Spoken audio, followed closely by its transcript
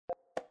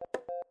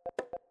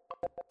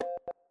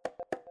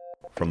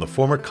From the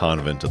former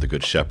convent of the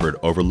Good Shepherd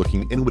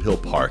overlooking Inwood Hill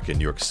Park in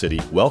New York City,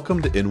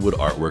 welcome to Inwood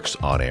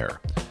Artworks On Air.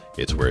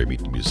 It's where you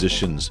meet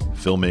musicians,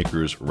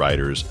 filmmakers,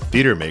 writers,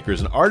 theater makers,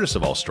 and artists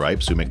of all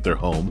stripes who make their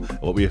home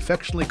at what we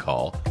affectionately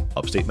call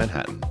upstate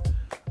Manhattan.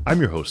 I'm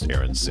your host,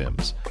 Aaron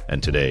Sims,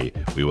 and today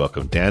we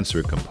welcome dancer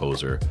and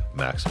composer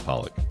Max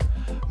Pollak.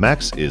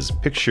 Max is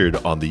pictured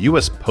on the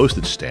U.S.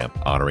 postage stamp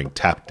honoring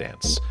tap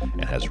dance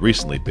and has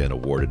recently been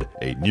awarded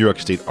a New York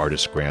State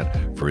Artist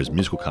Grant for his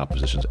musical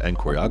compositions and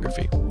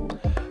choreography.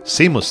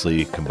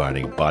 Seamlessly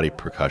combining body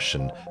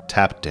percussion,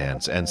 tap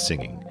dance, and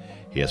singing,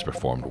 he has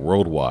performed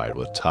worldwide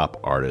with top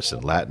artists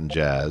in Latin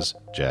jazz,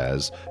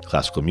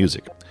 classical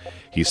music.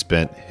 He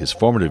spent his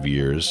formative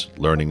years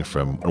learning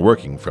from and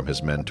working from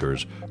his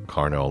mentors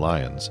Carnell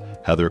Lyons,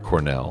 Heather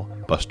Cornell,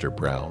 Buster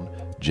Brown,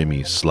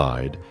 Jimmy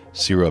Slide,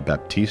 Ciro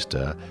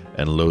Baptista,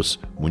 and Los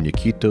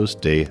Muñequitos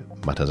de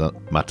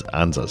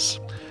Matanzas.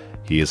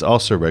 He is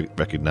also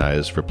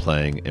recognized for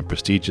playing in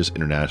prestigious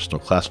international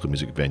classical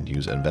music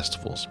venues and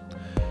festivals,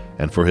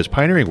 and for his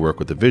pioneering work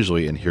with the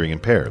visually and hearing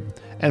impaired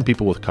and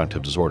people with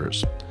cognitive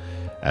disorders.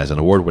 As an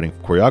award-winning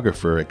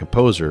choreographer and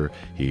composer,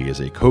 he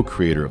is a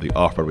co-creator of the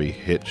off-Broadway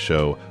hit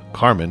show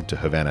Carmen to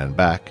Havana and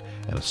Back,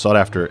 and a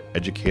sought-after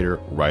educator,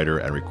 writer,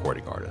 and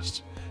recording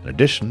artist. In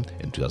addition,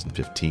 in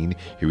 2015,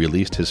 he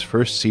released his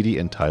first CD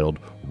entitled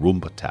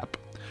Rumba Tap.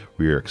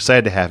 We are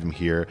excited to have him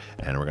here,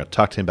 and we're going to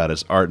talk to him about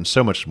his art and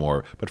so much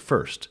more. But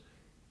first,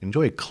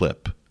 enjoy a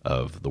clip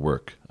of the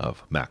work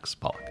of Max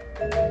Pollak.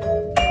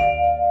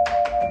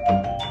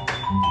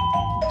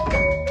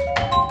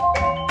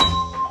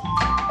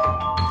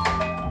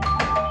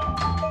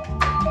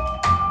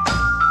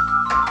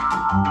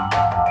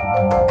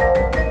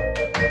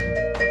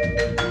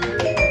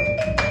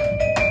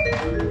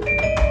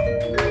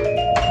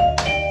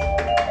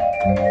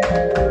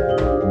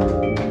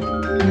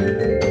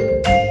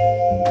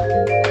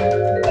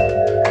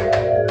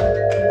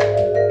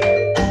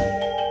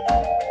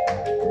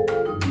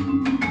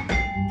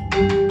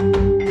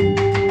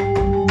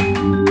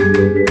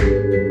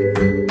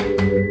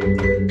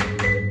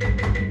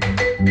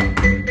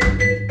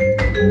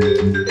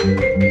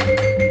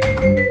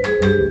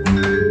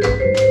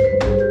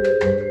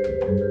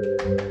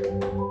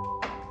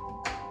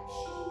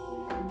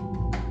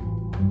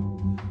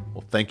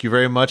 Thank you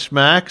very much,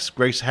 Max.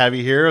 Great to have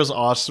you here. It was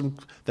awesome.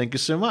 Thank you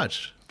so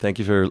much. Thank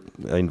you for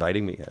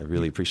inviting me. I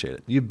really appreciate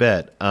it. You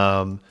bet.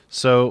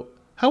 So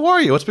how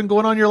are you? What's been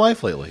going on in your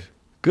life lately?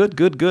 Good.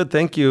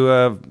 Thank you.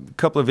 A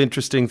couple of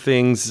interesting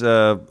things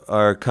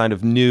are kind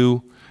of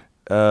new.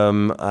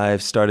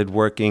 I've started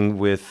working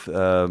with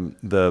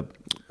the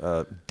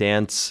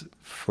dance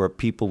for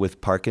people with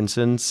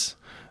Parkinson's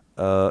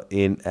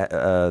in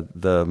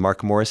the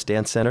Mark Morris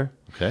Dance Center.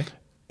 Okay.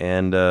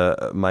 And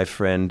my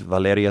friend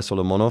Valeria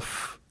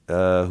Solomonov,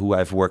 who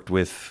I've worked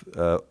with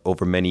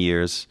over many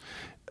years,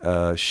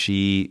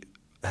 she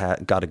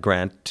got a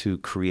grant to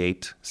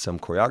create some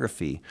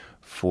choreography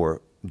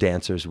for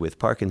dancers with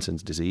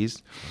Parkinson's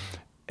disease.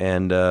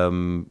 And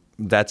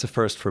that's a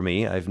first for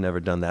me. I've never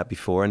done that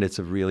before, and it's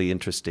a really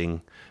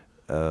interesting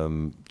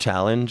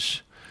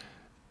challenge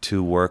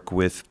to work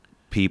with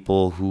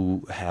people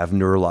who have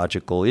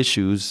neurological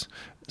issues,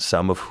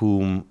 some of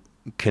whom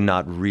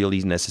cannot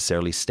really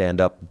necessarily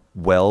stand up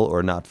well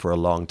or not for a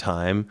long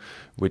time,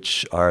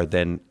 which are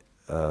then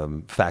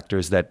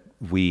factors that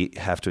we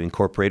have to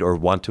incorporate or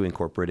want to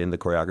incorporate in the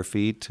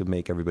choreography to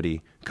make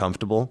everybody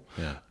comfortable.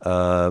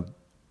 Yeah.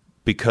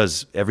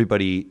 Because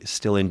everybody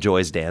still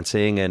enjoys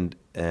dancing and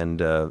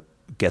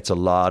gets a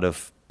lot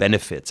of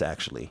benefits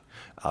actually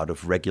out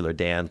of regular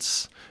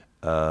dance,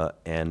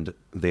 and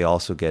they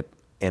also get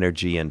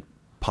energy and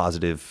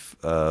positive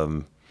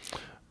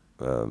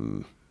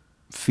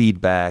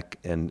feedback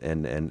and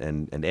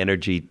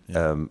energy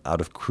out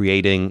of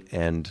creating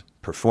and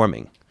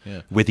performing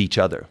with each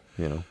other.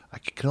 You know, I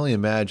can only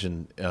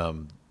imagine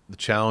the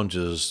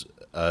challenges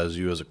as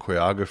you as a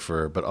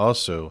choreographer, but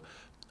also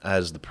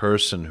as the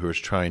person who is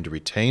trying to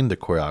retain the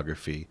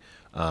choreography.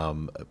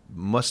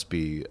 Must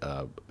be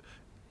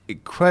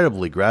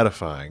incredibly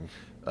gratifying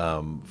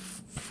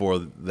for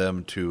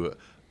them to,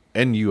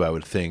 and you, I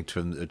would think,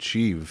 to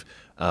achieve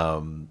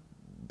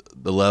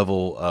the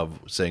level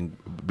of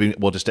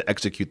just to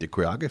execute the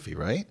choreography,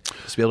 right?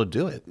 Just be able to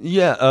do it.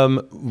 Yeah.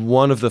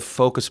 One of the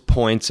focus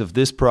points of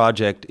this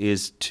project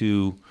is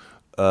to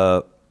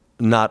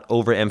not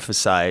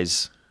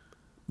overemphasize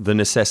the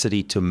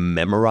necessity to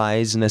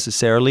memorize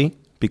necessarily,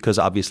 because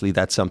obviously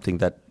that's something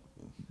that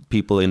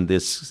people in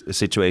this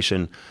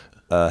situation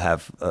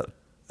have a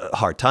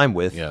hard time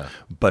with,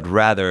 but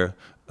rather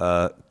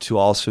to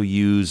also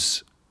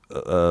use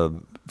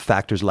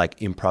factors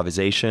like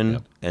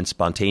improvisation and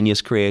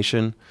spontaneous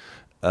creation,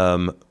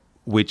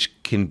 which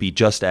can be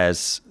just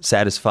as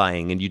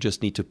satisfying, and you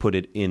just need to put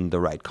it in the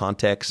right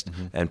context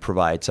and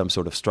provide some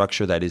sort of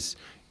structure that is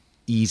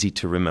easy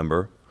to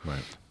remember.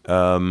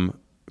 Right.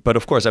 But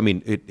of course, I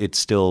mean, it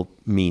still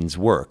means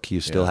work. You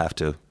still have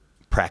to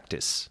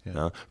practice.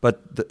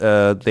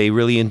 But they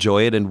really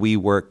enjoy it, and we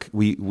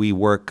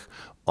work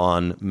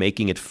on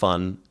making it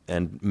fun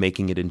and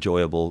making it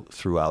enjoyable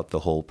throughout the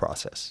whole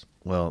process.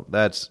 Well,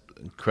 that's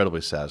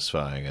incredibly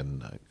satisfying,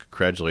 and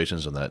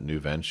congratulations on that new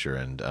venture.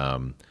 And I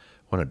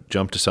want to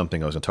jump to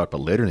something I was going to talk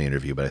about later in the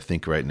interview, but I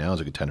think right now is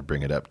a good time to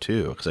bring it up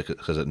too,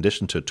 because in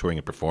addition to touring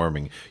and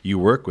performing, you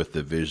work with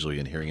the visually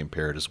and hearing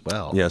impaired as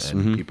well, yes,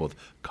 and people with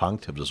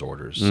cognitive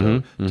disorders.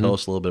 So tell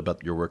us a little bit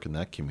about your work in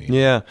that community.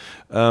 Yeah,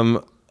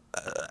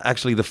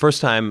 actually, the first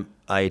time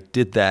I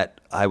did that,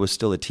 I was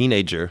still a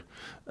teenager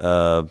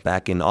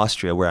back in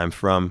Austria, where I'm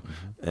from,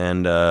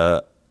 and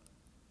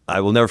I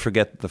will never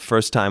forget the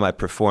first time I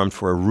performed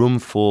for a room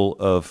full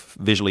of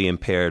visually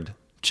impaired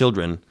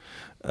children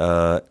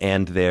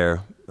and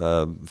their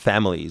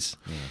families.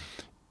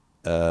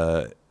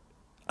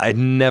 I'd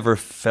never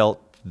felt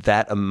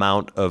that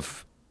amount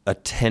of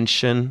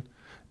attention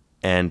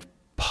and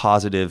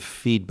positive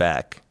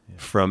feedback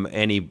from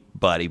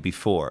anybody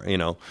before.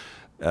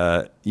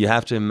 You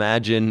have to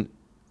imagine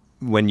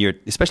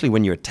especially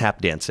when you're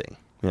tap dancing.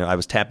 I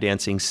was tap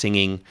dancing,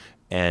 singing,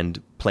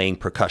 and playing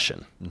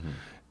percussion.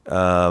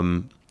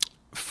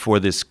 For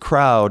this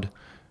crowd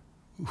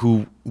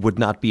who would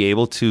not be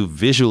able to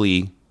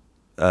visually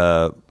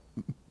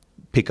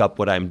pick up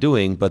what I'm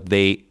doing, but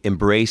they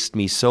embraced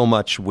me so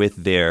much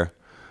with their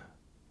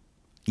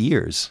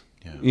ears,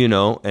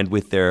 and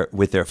with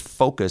their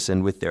focus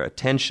and with their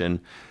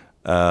attention.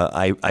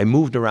 I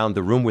moved around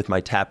the room with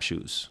my tap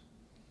shoes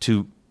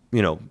to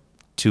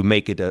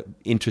make it an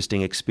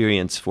interesting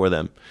experience for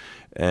them.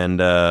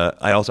 And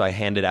I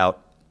handed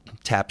out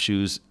tap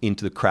shoes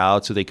into the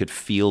crowd so they could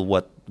feel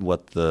what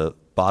the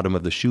bottom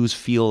of the shoes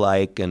feel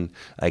like, and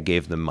I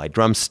gave them my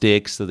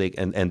drumsticks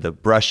and the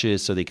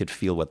brushes so they could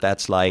feel what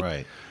that's like.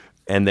 Right.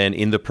 And then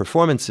in the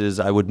performances,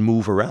 I would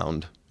move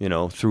around,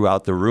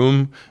 throughout the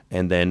room,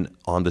 and then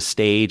on the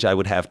stage, I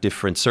would have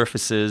different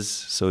surfaces,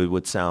 so it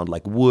would sound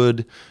like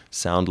wood,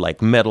 sound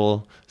like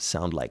metal,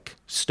 sound like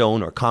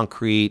stone or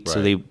concrete,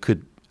 so they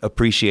could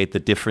appreciate the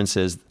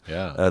differences,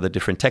 the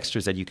different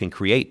textures that you can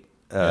create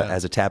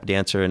as a tap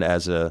dancer and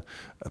as a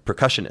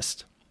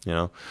percussionist.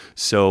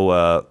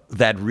 So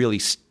that really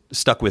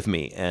stuck with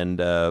me, and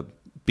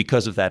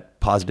because of that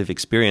positive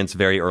experience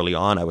very early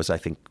on, I was, I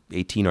think,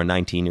 18 or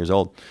 19 years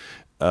old,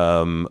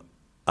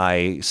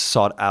 I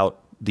sought out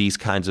these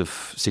kinds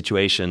of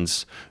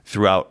situations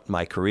throughout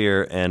my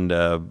career, and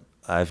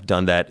I've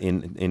done that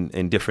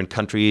in different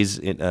countries.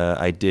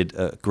 I did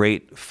a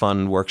great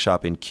fun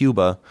workshop in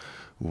Cuba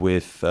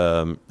with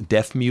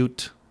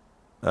deaf-mute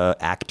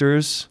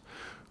actors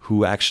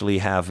who actually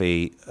have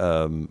a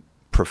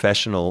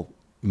professional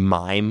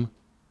mime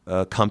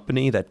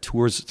company that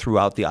tours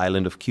throughout the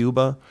island of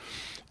Cuba.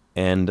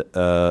 And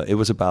it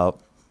was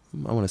about,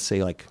 I want to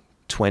say, like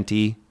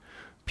 20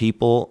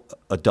 people,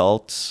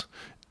 adults,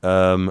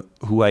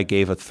 who I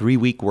gave a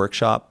 3-week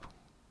workshop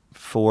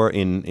for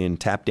in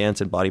tap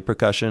dance and body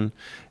percussion.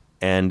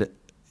 And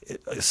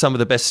some of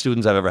the best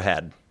students I've ever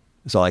had,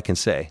 is all I can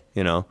say,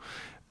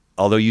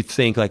 Although you'd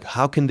think, like,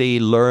 how can they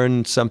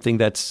learn something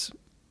that's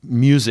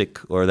music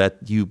or that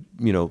you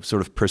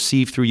sort of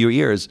perceive through your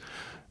ears?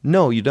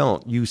 No, you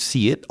don't. You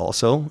see it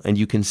also, and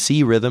you can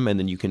see rhythm, and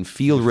then you can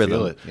feel rhythm.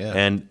 Feel it, yeah.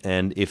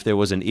 And if there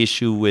was an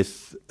issue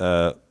with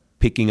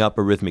picking up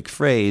a rhythmic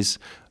phrase,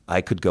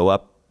 I could go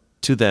up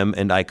to them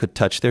and I could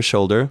touch their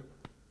shoulder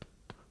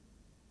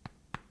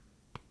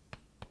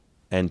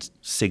and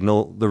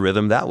signal the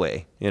rhythm that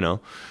way,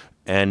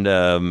 And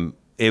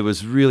it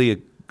was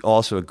really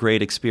also a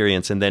great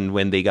experience. And then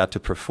when they got to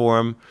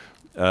perform,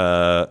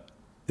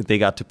 they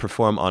got to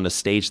perform on a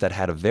stage that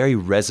had a very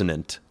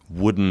resonant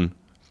wooden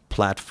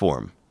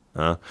platform.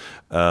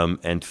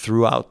 And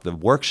throughout the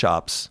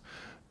workshops,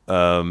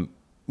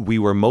 we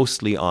were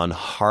mostly on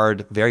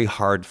very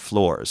hard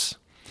floors.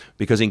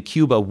 Because in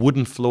Cuba,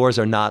 wooden floors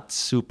are not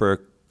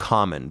super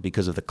common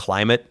because of the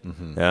climate.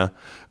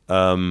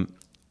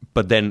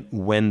 But then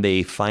when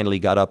they finally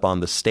got up on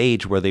the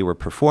stage where they were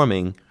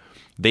performing,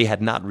 they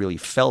had not really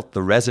felt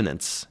the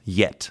resonance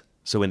yet.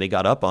 So when they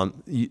got up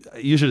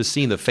you should have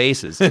seen the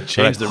faces.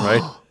 Changed them,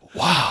 right?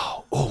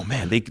 Wow. Oh,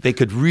 man. They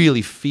could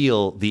really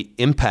feel the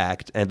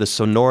impact and the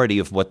sonority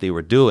of what they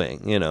were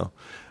doing,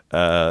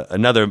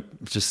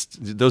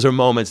 those are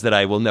moments that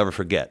I will never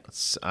forget.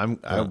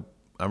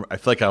 I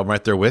feel like I'm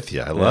right there with you.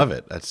 I love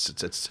it.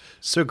 It's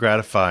so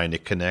gratifying to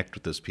connect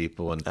with those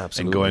people and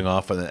going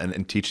off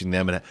and teaching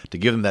them, and to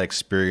give them that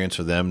experience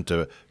for them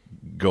to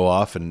go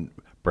off and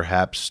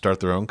perhaps start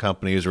their own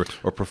companies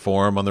or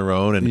perform on their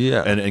own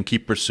and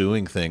keep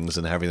pursuing things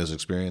and having those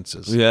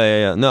experiences.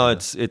 No,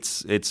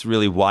 it's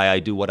really why I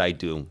do what I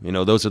do.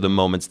 Those are the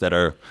moments that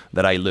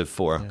I live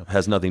for. It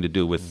has nothing to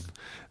do with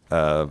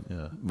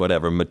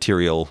whatever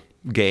material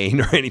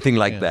gain or anything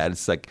like that.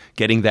 It's like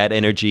getting that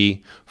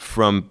energy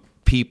from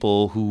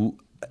people who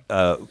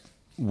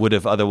would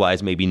have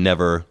otherwise maybe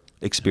never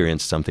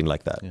experienced something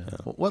like that.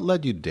 What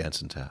led you to dance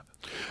and tap?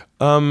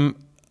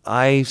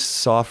 I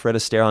saw Fred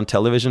Astaire on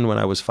television when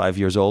I was 5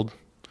 years old,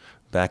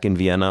 back in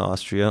Vienna,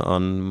 Austria,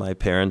 on my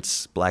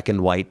parents' black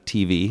and white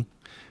TV.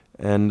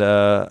 And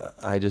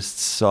I just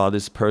saw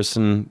this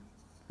person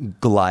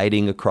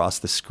gliding across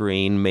the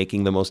screen,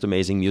 making the most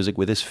amazing music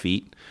with his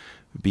feet,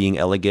 being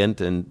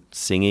elegant and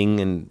singing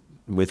and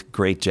with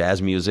great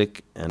jazz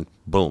music, and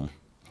boom,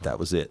 that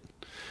was it.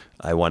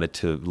 I wanted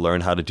to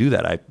learn how to do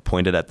that. I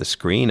pointed at the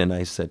screen and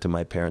I said to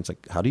my parents,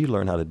 like, how do you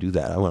learn how to do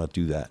that? I want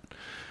to do that.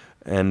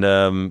 And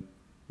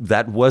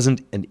that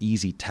wasn't an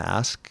easy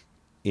task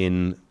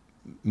in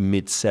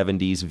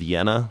mid-70s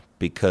Vienna,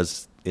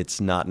 because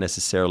it's not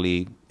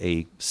necessarily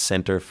a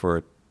center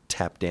for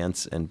tap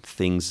dance and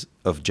things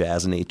of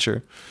jazz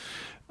nature.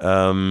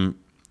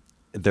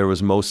 There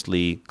was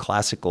mostly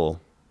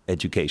classical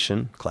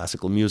education,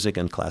 classical music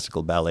and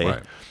classical ballet.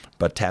 Right.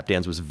 But tap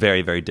dance was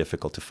very, very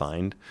difficult to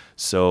find.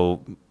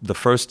 So the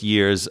first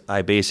years,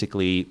 I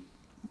basically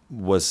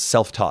was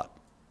self-taught.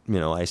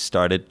 I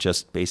started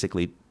just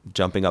basically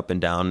jumping up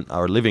and down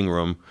our living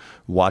room,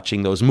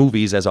 watching those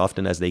movies as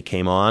often as they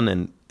came on,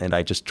 and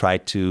I just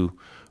tried to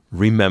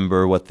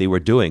remember what they were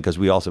doing, because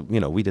we also,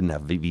 we didn't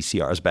have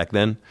VCRs back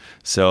then.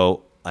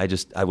 So I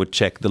would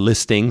check the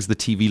listings, the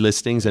TV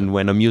listings, and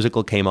when a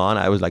musical came on,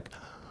 I was like,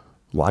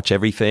 watch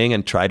everything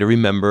and try to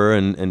remember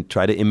and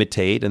try to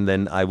imitate, and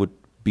then I would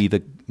be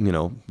the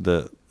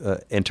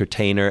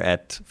entertainer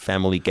at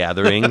family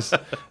gatherings,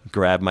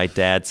 grab my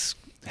dad's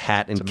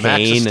hat and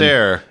cane.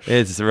 Max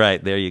It's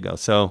right, there you go.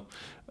 So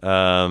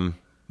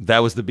that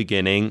was the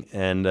beginning,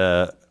 and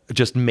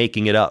just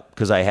making it up,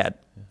 because I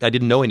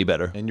didn't know any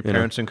better. And your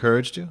parents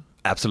encouraged you?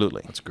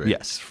 Absolutely. That's great.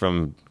 Yes,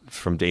 from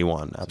day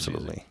one,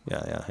 absolutely.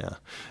 Yeah.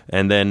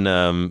 And then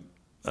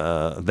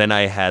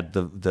I had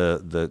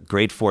the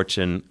great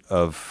fortune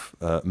of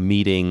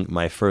meeting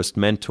my first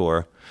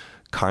mentor,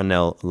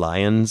 Carnell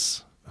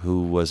Lyons,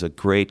 who was a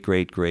great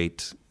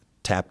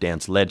tap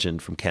dance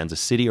legend from Kansas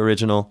City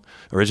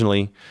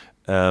originally.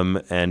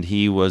 And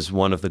he was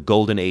one of the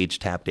golden age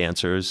tap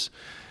dancers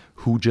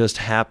who just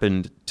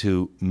happened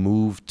to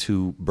move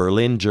to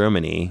Berlin,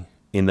 Germany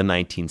in the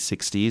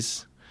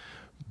 1960s,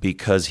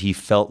 because he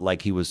felt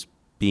like he was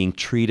being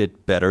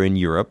treated better in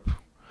Europe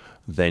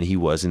than he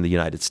was in the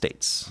United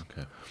States.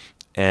 Okay.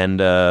 And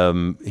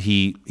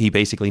he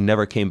basically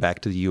never came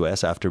back to the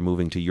U.S. after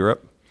moving to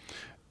Europe,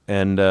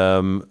 and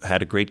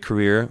had a great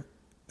career,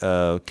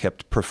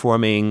 kept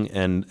performing,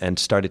 and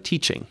started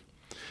teaching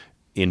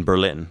in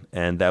Berlin.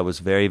 And that was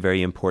very,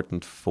 very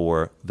important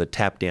for the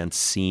tap dance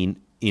scene,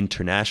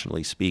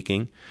 internationally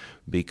speaking,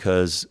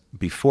 because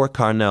before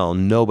Carnell,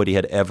 nobody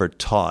had ever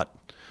taught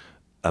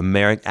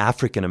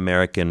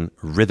African-American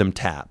rhythm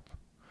tap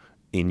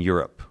in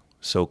Europe.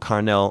 So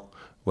Carnell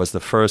was the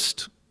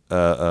first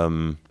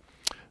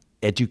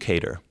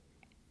educator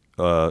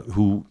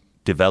who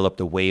developed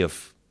a way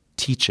of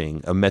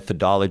teaching, a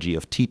methodology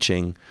of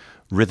teaching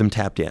rhythm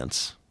tap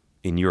dance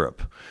in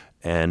Europe.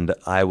 And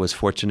I was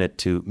fortunate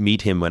to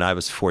meet him when I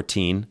was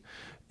 14,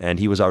 and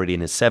he was already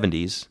in his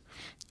 70s.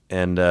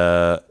 And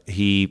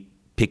he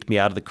picked me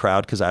out of the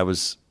crowd because I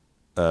was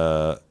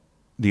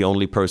the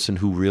only person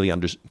who really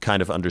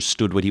kind of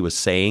understood what he was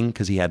saying,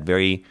 because he had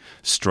very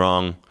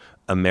strong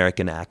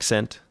American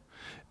accent.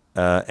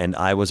 And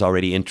I was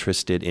already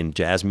interested in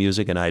jazz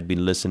music, and I had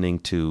been listening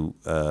to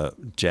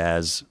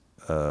jazz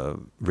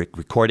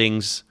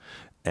recordings,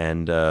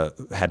 and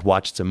had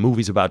watched some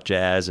movies about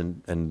jazz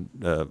and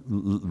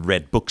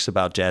read books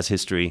about jazz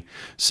history.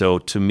 So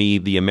to me,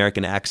 the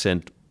American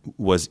accent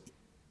was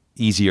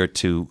easier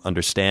to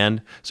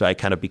understand. So I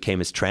kind of became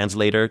his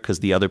translator, because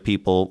the other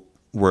people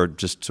were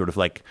just sort of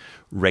like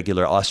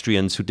regular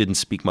Austrians who didn't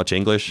speak much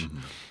English. Mm-hmm.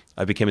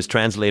 I became his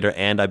translator,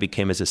 and I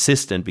became his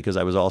assistant, because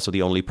I was also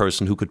the only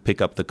person who could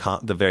pick up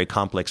the very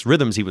complex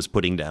rhythms he was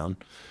putting down.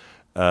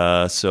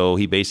 So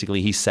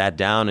he sat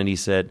down and he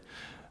said,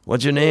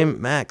 "What's your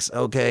name?" "Max."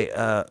 "Okay,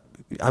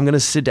 I'm going to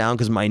sit down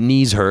because my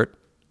knees hurt,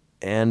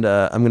 and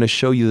I'm going to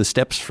show you the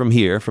steps from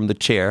here, from the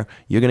chair.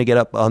 You're going to get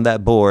up on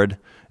that board,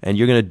 and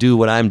you're going to do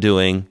what I'm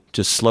doing.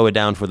 Just slow it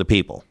down for the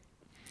people."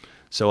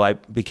 So I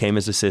became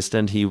his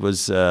assistant. He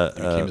was...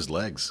 became his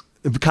legs.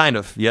 Kind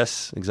of,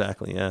 yes,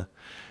 exactly, yeah.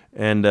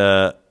 And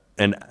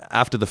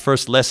after the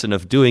first lesson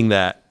of doing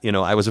that,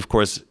 I was, of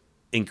course,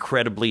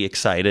 incredibly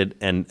excited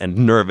and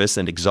nervous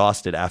and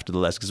exhausted after the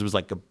lesson, because it was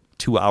like a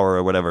 2-hour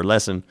or whatever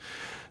lesson.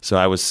 So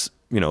I was,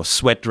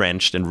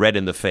 sweat-drenched and red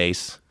in the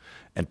face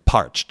and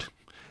parched.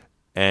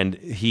 And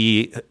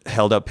he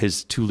held up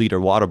his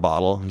 2-liter water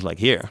bottle and was like,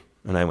 "Here."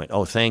 And I went,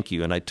 "Oh, thank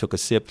you." And I took a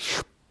sip.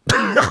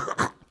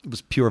 It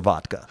was pure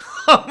vodka.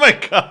 Oh, my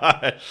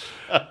gosh.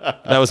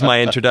 That was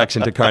my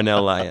introduction to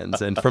Carnell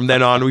Lyons. And from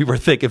then on, we were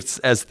thick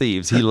as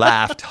thieves. He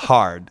laughed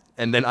hard,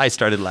 and then I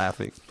started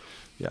laughing.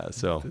 Yeah,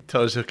 so. It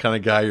tells you the kind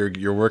of guy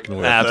you're working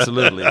with.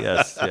 Absolutely,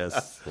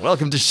 yes.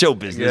 Welcome to show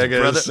business,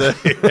 brother.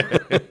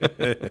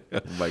 Oh,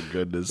 my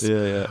goodness.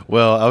 Yeah.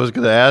 Well, I was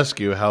going to ask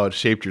you how it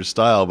shaped your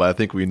style, but I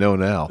think we know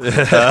now.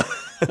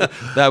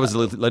 That was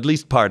at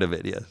least part of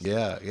it, yes.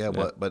 Yeah.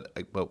 But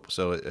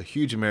so a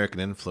huge American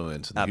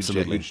influence, and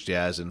Absolutely. Huge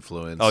jazz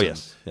influence. Oh,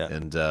 yes. Yeah.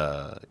 And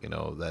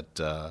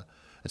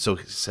And so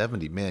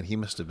 70, man, he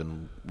must have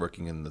been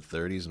working in the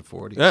 30s and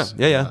 40s.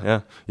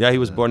 Yeah, he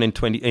was born in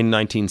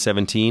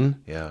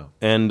 1917. Yeah.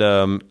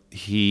 And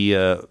he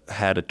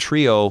had a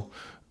trio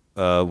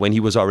when he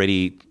was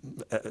already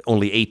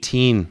only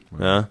 18.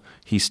 Right.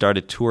 He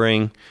started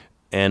touring,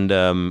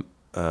 and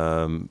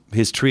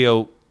his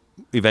trio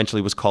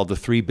eventually was called the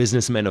Three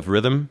Businessmen of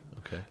Rhythm.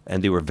 Okay.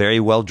 And they were very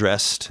well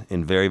dressed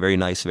in very, very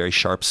nice, very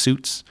sharp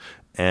suits.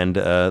 And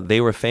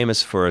they were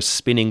famous for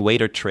spinning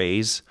waiter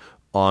trays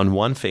on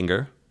one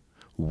finger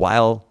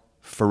while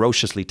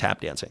ferociously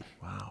tap dancing.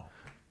 Wow.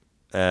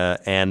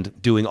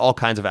 And doing all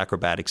kinds of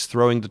acrobatics,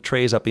 throwing the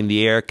trays up in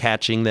the air,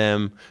 catching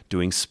them,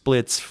 doing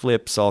splits,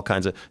 flips, all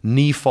kinds of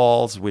knee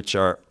falls, which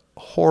are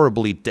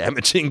horribly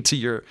damaging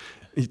to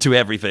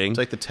everything. It's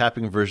like the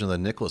tapping version of the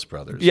Nicholas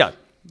Brothers. Yeah,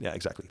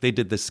 exactly. They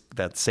did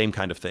that same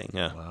kind of thing.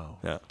 Yeah. Wow.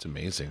 Yeah. It's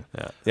amazing.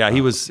 Yeah.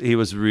 He was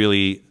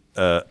really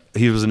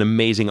he was an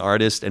amazing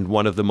artist and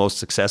one of the most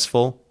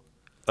successful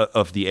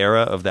of the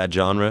era of that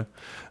genre.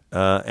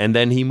 And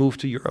then he moved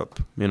to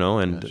Europe,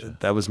 and Gotcha.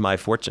 that was my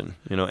fortune,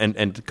 and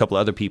a couple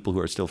other people who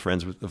are still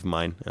friends of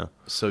mine. Yeah.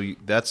 So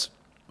that's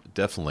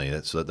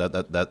definitely so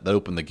that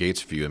opened the gates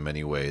for you in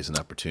many ways and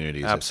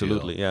opportunities.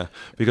 Absolutely, yeah.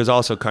 Because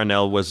also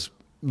Carnell was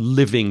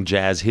living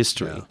jazz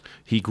history. Yeah.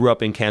 He grew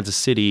up in Kansas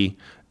City,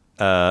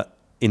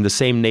 in the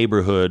same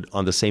neighborhood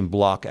on the same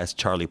block as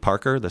Charlie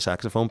Parker, the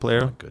saxophone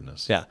player. Oh,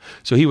 goodness. Yeah.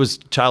 So he was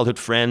childhood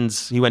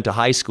friends. He went to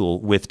high school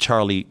with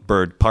Charlie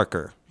Bird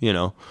Parker,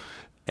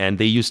 and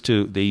they used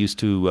to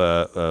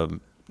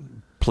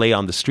play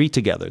on the street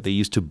together. They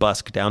used to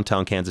busk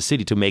downtown Kansas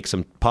City to make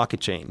some pocket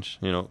change.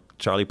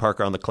 Charlie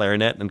Parker on the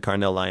clarinet and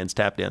Carnell Lyons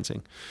tap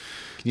dancing.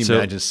 Can you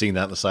imagine seeing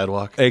that on the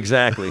sidewalk?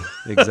 Exactly.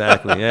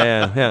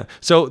 Yeah.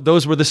 So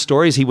those were the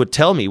stories he would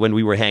tell me when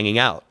we were hanging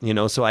out.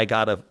 So I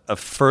got a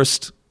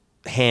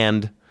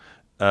first-hand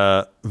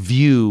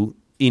view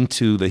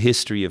into the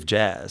history of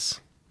jazz.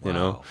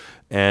 Wow.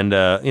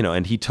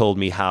 And he told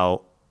me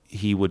how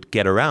he would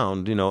get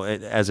around.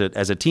 As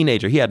a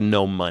teenager, he had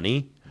no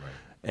money.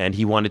 And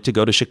he wanted to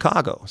go to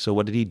Chicago. So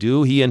what did he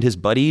do? He and his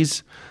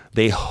buddies,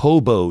 they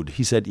hoboed.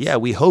 He said, yeah,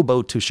 we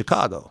hoboed to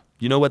Chicago.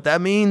 You know what that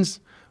means?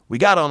 We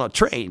got on a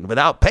train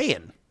without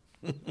paying,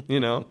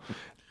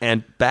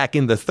 And back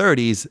in the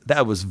 30s,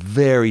 that was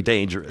very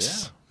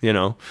dangerous,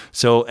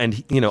 So,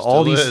 and,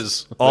 all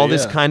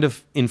this kind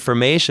of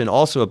information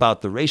also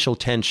about the racial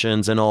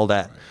tensions and all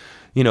that.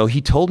 Right.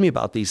 He told me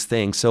about these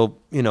things. So,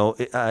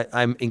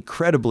 I'm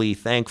incredibly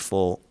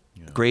thankful,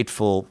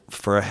 grateful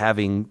for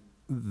having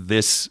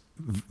this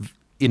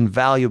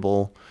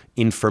invaluable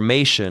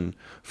information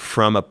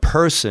from a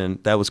person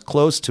that was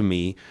close to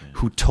me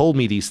who told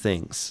me these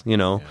things,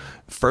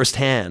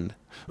 firsthand,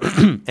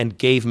 and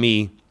gave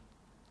me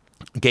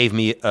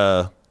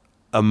a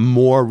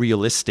more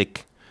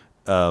realistic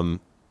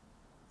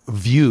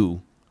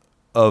view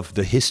of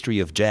the history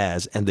of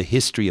jazz and the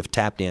history of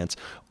tap dance,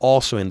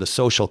 also in the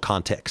social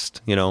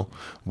context,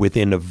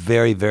 within a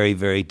very, very,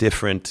 very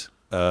different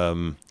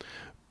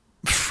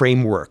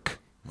framework,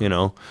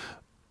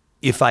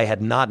 If I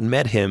had not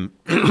met him,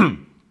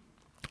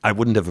 I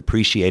wouldn't have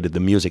appreciated the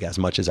music as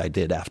much as I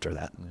did after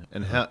that.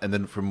 And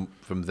then from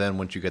then,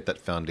 once you get that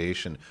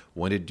foundation,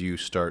 when did you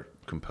start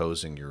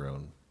composing your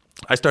own?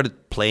 I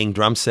started playing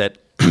drum set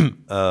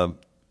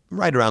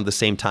right around the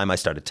same time I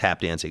started tap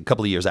dancing. A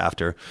couple of years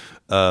after,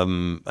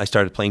 I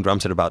started playing drum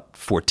set at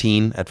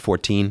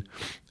 14,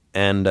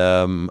 and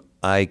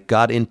I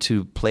got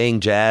into playing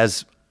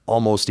jazz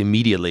almost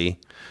immediately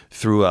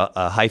through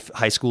a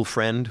high school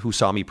friend who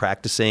saw me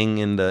practicing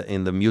in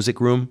the music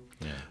room.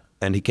 Yeah.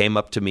 And he came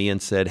up to me and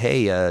said,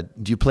 hey,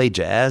 do you play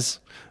jazz?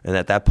 And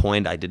at that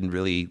point, I didn't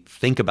really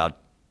think about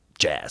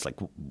jazz. Like,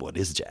 what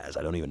is jazz?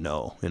 I don't even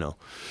know,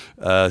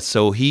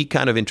 So he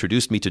kind of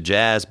introduced me to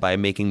jazz by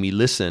making me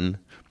listen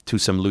to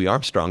some Louis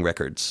Armstrong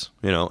records,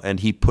 And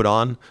he put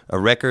on a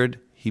record.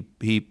 He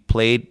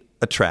played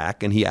a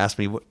track, and he asked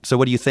me, so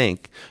what do you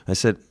think? I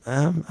said,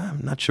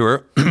 I'm not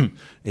sure.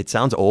 It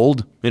sounds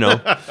old,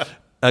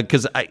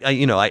 because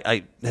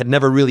I had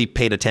never really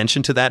paid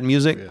attention to that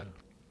music. Yeah.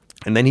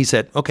 And then he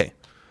said, okay.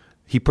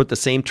 He put the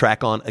same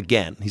track on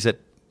again. He said,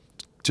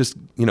 just,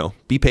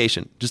 be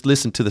patient. Just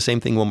listen to the same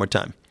thing one more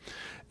time.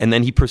 And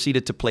then he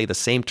proceeded to play the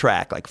same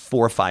track like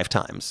 4 or 5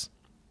 times.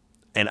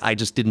 And I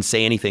just didn't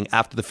say anything.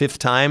 After the 5th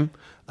time,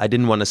 I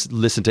didn't want to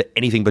listen to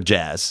anything but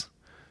jazz,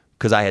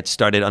 because I had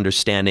started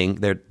understanding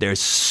there's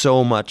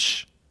so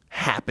much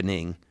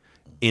happening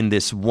in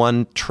this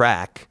one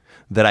track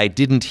that I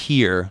didn't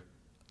hear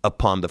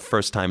upon the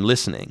first time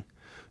listening.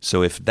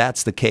 So if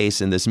that's the case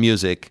in this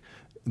music,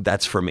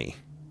 that's for me,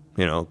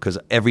 because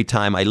every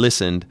time I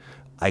listened,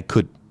 I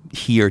could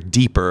hear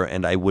deeper,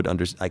 and I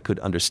could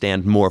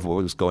understand more of what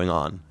was going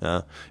on.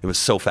 It was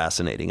so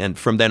fascinating, and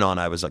from then on,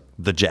 I was like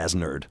the jazz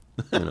nerd.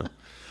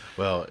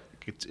 Well,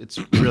 it's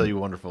really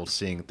wonderful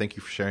seeing. Thank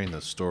you for sharing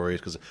those stories,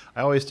 because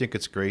I always think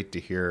it's great to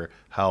hear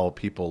how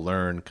people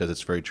learn, because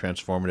it's very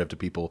transformative to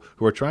people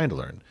who are trying to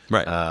learn.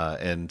 Right.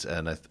 And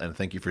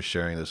thank you for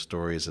sharing those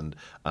stories. And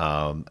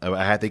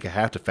I think I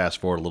have to fast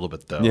forward a little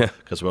bit though,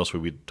 because else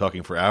we'd be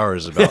talking for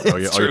hours about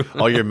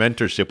all your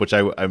mentorship, which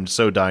I'm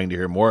so dying to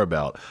hear more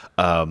about.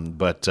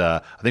 But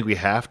I think we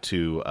have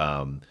to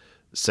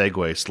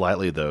segue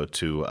slightly though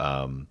to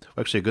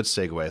actually a good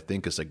segue I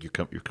think is like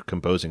you're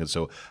composing. And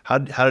so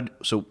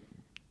so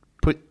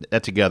put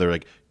that together,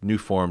 like new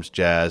forms,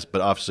 jazz, but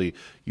obviously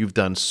you've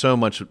done so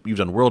much. You've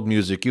done world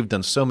music. You've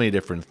done so many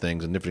different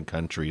things in different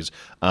countries.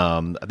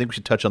 I think we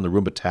should touch on the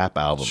Rumba Tap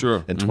album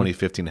in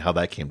 2015, how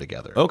that came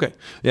together. Okay,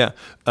 yeah.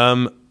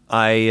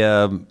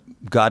 I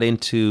got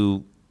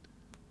into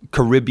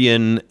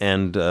Caribbean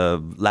and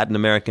Latin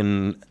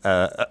American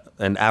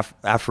and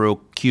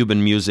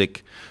Afro-Cuban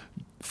music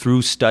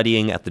through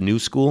studying at the New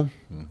School.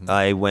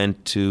 I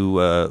went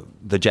to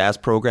the jazz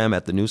program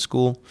at the New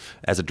School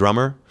as a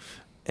drummer.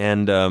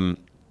 And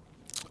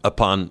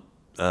upon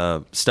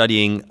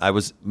studying, I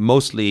was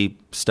mostly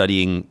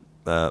studying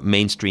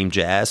mainstream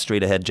jazz,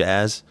 straight-ahead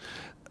jazz,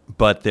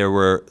 but there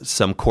were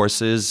some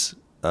courses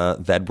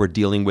that were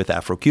dealing with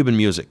Afro-Cuban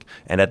music.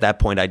 And at that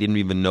point, I didn't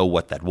even know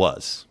what that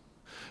was.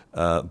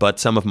 But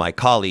some of my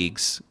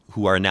colleagues,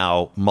 who are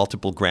now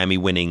multiple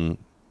Grammy-winning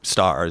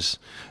stars,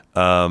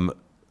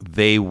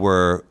 they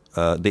were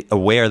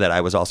aware that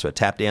I was also a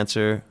tap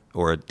dancer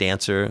or a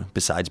dancer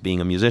besides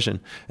being a musician.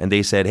 And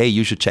they said, hey,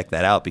 you should check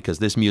that out because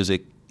this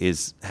music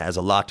has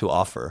a lot to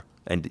offer.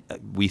 And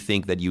we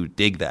think that you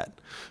dig that.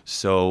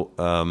 So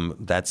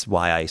that's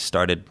why I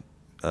started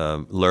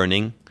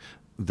learning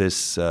this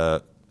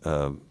sort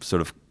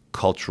of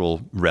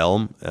cultural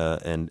realm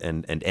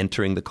and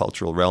entering the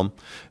cultural realm.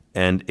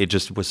 And it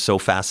just was so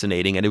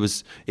fascinating. And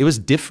it was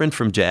different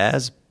from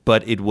jazz,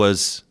 but it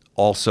was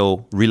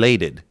also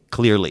related,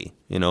 clearly,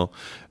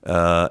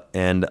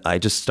 and I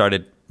just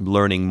started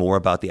learning more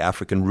about the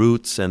African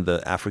roots and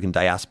the African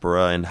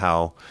diaspora and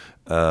how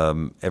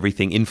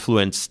everything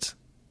influenced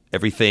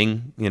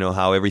everything,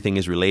 how everything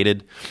is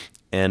related.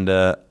 And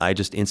I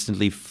just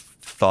instantly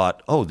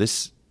thought, oh,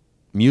 this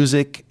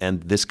music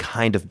and this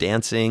kind of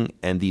dancing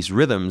and these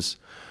rhythms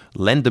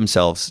lend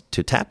themselves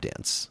to tap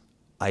dance.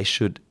 I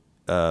should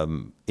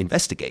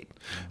investigate.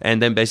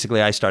 And then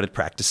basically I started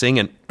practicing,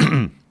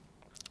 and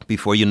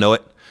before you know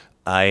it,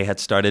 I had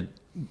started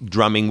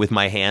drumming with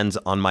my hands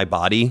on my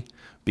body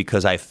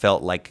because I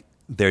felt like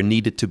there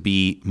needed to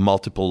be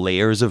multiple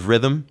layers of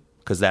rhythm,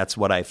 because that's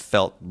what I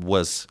felt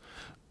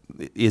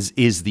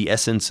is the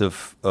essence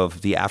of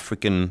the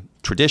African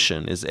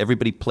tradition, is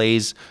everybody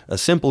plays a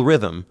simple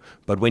rhythm,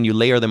 but when you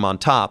layer them on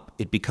top,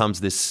 it becomes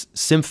this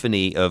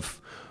symphony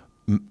of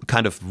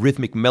kind of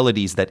rhythmic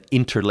melodies that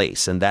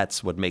interlace, and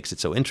that's what makes it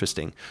so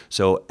interesting.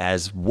 So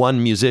as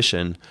one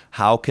musician,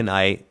 how can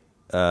I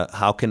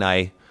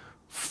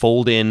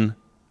fold in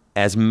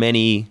as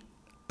many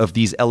of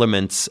these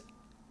elements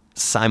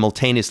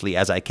simultaneously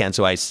as I can,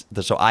 so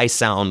I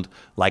sound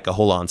like a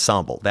whole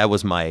ensemble. That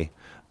was my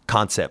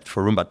concept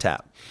for Rumba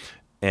Tap.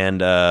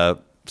 And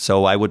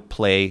so I would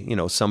play,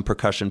 some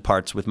percussion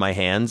parts with my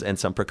hands and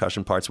some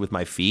percussion parts with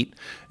my feet,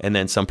 and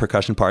then some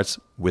percussion parts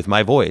with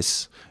my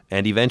voice.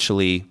 And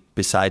eventually,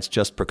 besides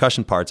just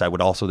percussion parts, I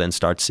would also then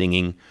start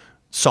singing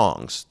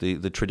songs,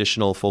 the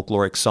traditional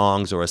folkloric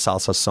songs, or a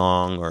salsa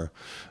song, or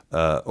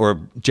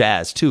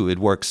jazz too. It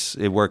works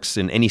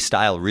in any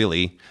style,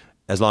 really,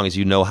 as long as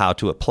you know how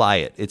to apply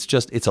it.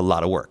 It's a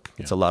lot of work.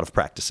 Yeah. It's a lot of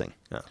practicing.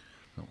 Yeah.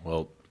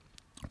 Well,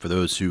 for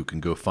those who can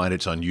go find it,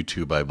 it's on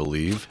YouTube, I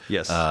believe.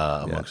 Yes.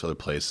 Amongst other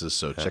places.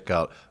 So check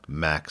out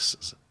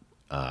Max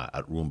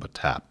at Rumba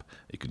Tap.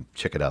 You can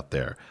check it out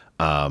there.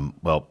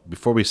 Well,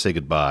 before we say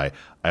goodbye,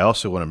 I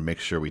also want to make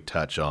sure we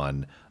touch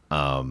on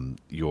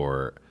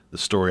the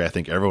story. I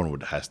think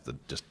everyone has to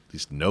just at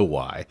least know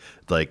why.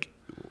 Like,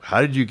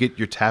 how did you get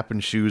your tapping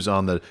shoes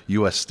on the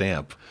U.S.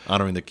 stamp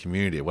honoring the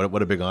community?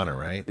 What a big honor,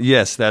 right?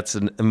 Yes, that's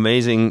an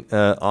amazing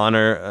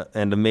honor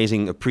and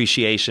amazing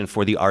appreciation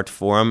for the art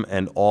form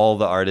and all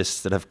the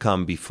artists that have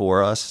come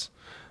before us,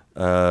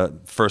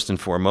 first and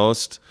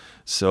foremost.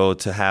 So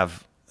to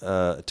have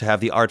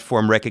the art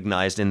form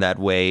recognized in that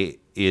way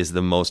is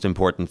the most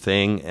important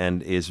thing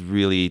and is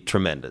really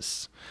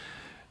tremendous.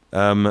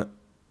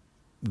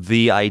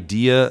 The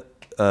idea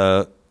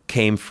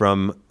came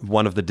from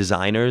one of the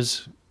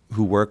designers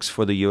who works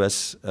for the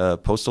U.S.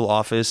 Postal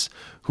Office,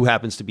 who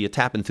happens to be a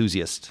tap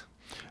enthusiast,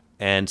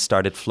 and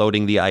started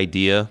floating the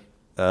idea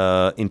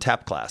in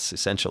tap class,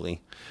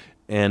 essentially.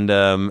 And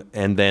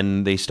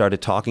then they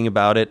started talking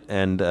about it,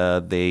 and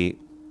they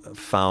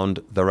found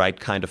the right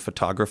kind of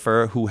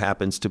photographer, who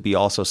happens to be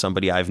also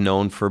somebody I've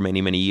known for many,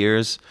 many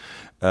years,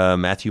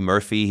 Matthew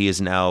Murphy. He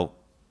is now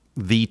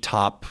the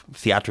top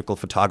theatrical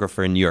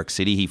photographer in New York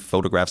City. He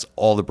photographs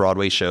all the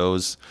Broadway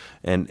shows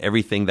and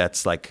everything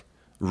that's like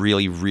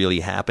really, really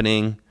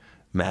happening.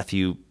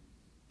 Matthew,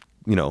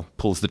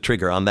 pulls the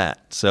trigger on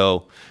that.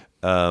 So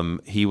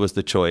he was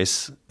the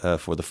choice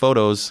for the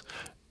photos.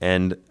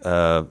 and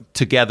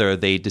together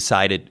they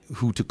decided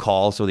who to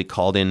call. So they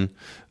called in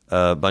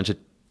a bunch of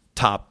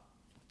top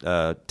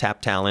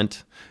tap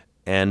talent,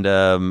 and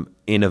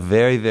in a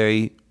very,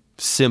 very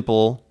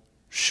simple,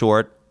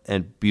 short,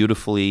 and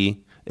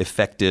beautifully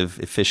effective,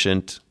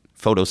 efficient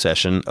photo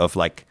session of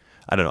like,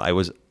 I don't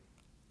know,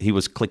 he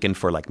was clicking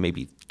for like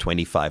maybe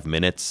 25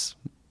 minutes,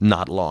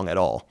 not long at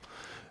all.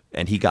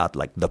 And he got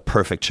like the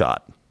perfect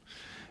shot.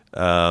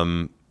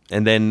 And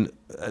then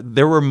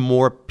there were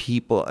more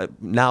people.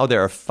 Now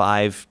there are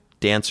 5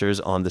 dancers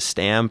on the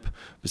stamp.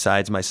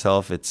 Besides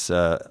myself, it's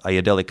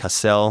Ayadele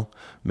Cassell,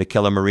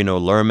 Michaela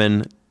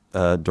Marino-Lerman,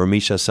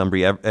 Dormisha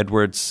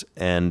Sumbry-Edwards,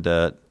 and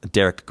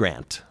Derek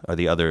Grant are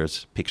the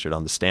others pictured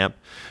on the stamp.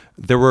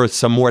 There were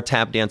some more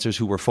tap dancers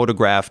who were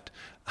photographed.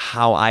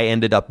 How I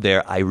ended up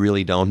there, I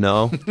really don't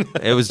know.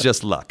 It was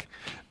just luck.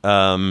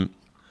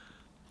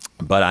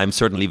 But I'm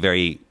certainly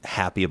very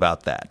happy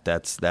about that.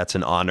 That's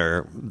an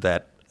honor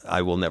that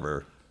I will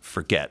never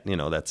forget. You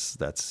know, that's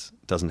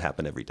doesn't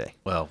happen every day.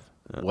 Well,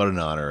 what an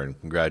honor, and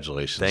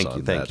congratulations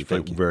on that.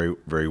 Thank you. Very,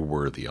 very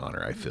worthy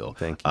honor, I feel.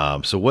 Thank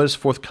you. So what is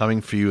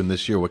forthcoming for you in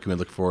this year? What can we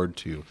look forward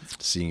to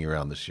seeing you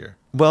around this year?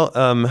 Well,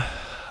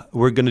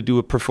 we're going to do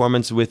a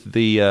performance with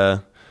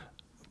the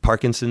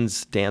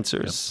Parkinson's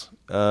dancers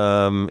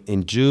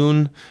in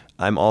June.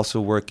 I'm also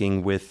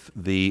working with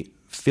the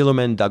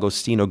Filomen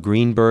D'Agostino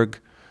Greenberg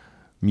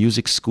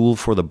Music School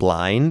for the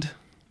Blind,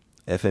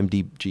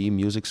 FMDG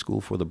Music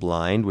School for the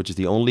Blind, which is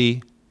the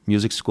only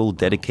music school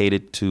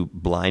dedicated to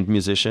blind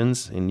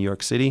musicians in New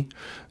York City.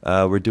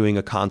 We're doing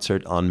a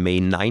concert on May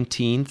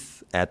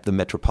 19th at the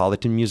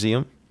Metropolitan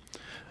Museum.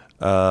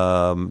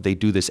 They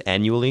do this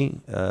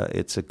annually.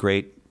 It's a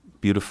great,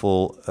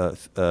 beautiful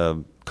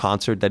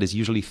concert that is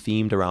usually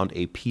themed around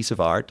a piece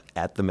of art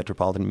at the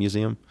Metropolitan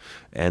Museum.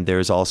 And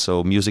there's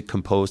also music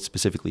composed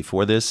specifically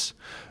for this.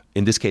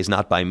 In this case,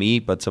 not by me,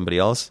 but somebody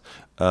else.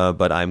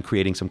 But I'm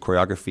creating some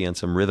choreography and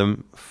some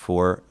rhythm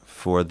for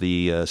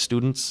the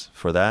students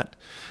for that.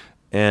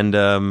 And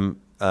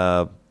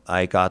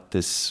I got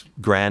this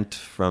grant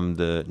from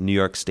the New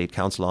York State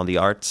Council on the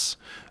Arts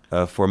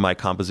for my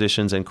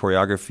compositions and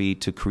choreography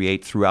to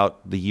create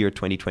throughout the year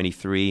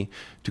 2023,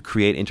 to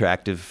create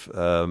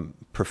interactive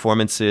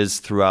performances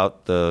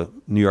throughout the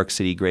New York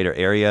City greater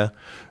area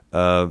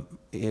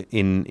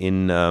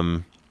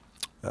in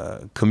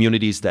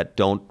communities that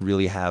don't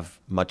really have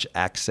much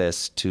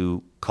access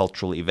to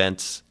cultural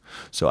events.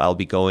 So I'll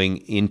be going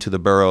into the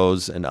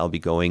boroughs, and I'll be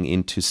going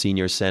into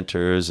senior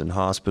centers and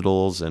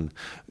hospitals and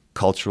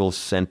cultural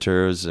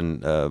centers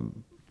and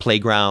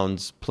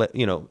playgrounds,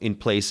 in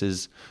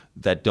places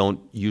that don't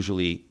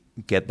usually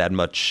get that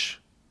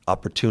much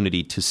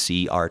opportunity to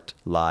see art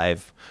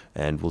live.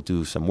 And we'll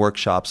do some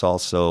workshops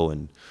also,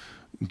 and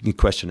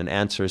question and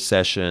answer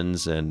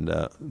sessions, and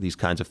these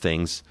kinds of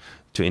things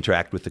to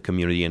interact with the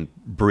community and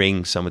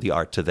bring some of the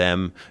art to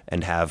them,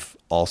 and have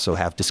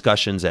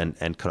discussions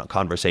and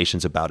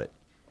conversations about it.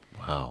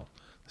 Wow.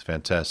 That's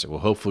fantastic. Well,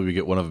 hopefully we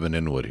get one of them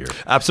in Inwood here.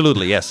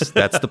 Absolutely, yes.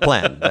 That's the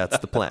plan. That's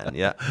the plan.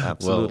 Yeah,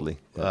 absolutely.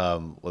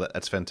 Well,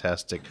 that's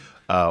fantastic.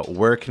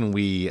 Where can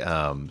we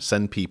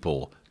send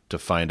people to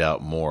find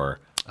out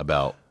more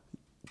about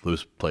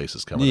those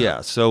places coming up?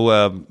 Yeah,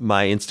 so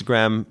my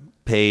Instagram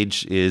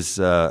page is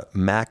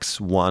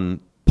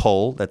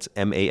Max1Poll. That's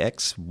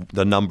MAX,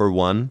 the number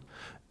 1,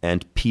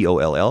 and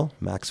POLL,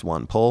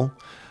 Max1Poll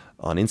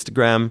on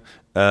Instagram.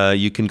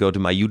 You can go to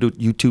my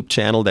YouTube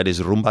channel, that is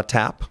Rumba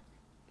Tap.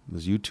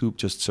 There's YouTube,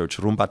 just search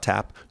Rumba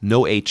Tap.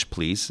 No H,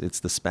 please.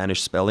 It's the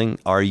Spanish spelling,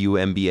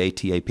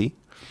 RUMBATAP.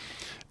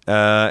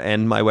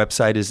 And my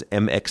website is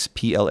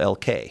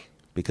MXPLLK,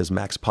 because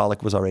Max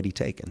Pollak was already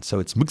taken. So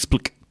it's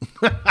Mxplik.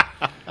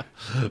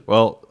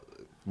 Well,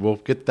 we'll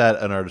get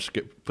that in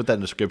put that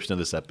in the description of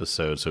this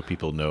episode so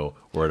people know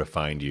where to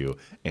find you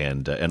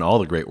and all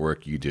the great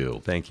work you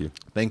do. Thank you.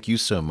 Thank you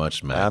so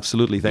much, Matt.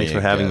 Absolutely. Thanks for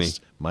having me.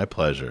 My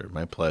pleasure.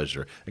 My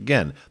pleasure.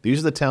 Again,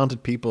 these are the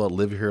talented people that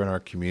live here in our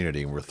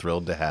community, and we're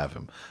thrilled to have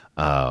them.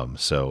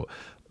 So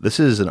this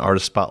is an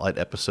Artist Spotlight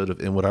episode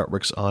of Inwood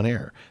Artworks On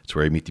Air. It's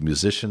where I meet the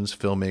musicians,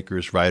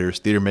 filmmakers, writers,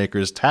 theater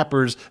makers,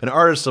 tappers, and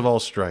artists of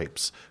all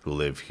stripes who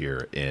live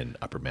here in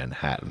Upper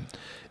Manhattan.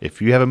 If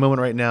you have a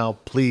moment right now,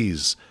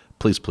 please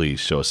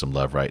show us some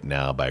love right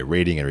now by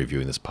rating and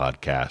reviewing this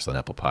podcast on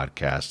Apple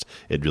Podcasts.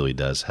 It really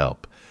does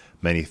help.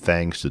 Many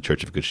thanks to the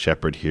Church of Good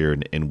Shepherd here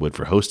in Inwood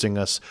for hosting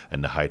us,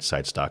 and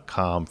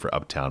theheightssites.com for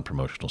uptown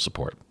promotional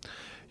support.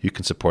 You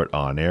can support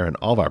On Air and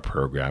all of our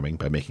programming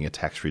by making a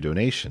tax-free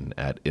donation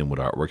at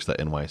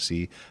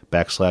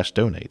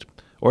inwoodartworks.nyc/donate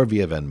or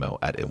via Venmo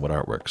at Inwood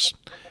Artworks.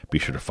 Be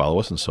sure to follow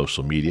us on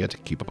social media to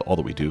keep up all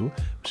that we do,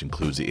 which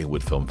includes the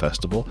Inwood Film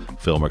Festival,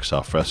 Filmworks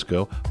Al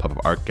Fresco,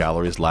 pop-up art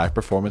galleries, live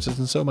performances,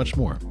 and so much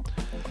more.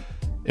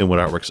 Inwood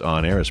Artworks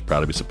On Air is proud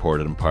to be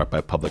supported in part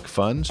by public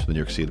funds from the New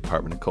York City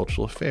Department of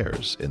Cultural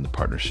Affairs in the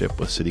partnership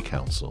with City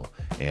Council.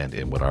 And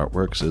Inwood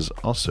Artworks is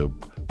also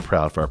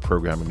proud for our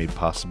programming made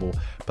possible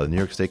by the New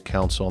York State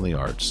Council on the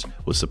Arts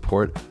with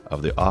support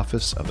of the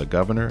Office of the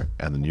Governor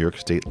and the New York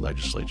State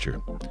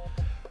Legislature.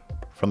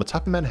 From the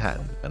top of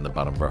Manhattan and the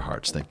bottom of our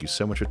hearts, thank you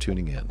so much for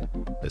tuning in.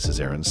 This is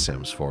Aaron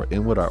Sims for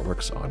Inwood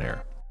Artworks On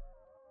Air.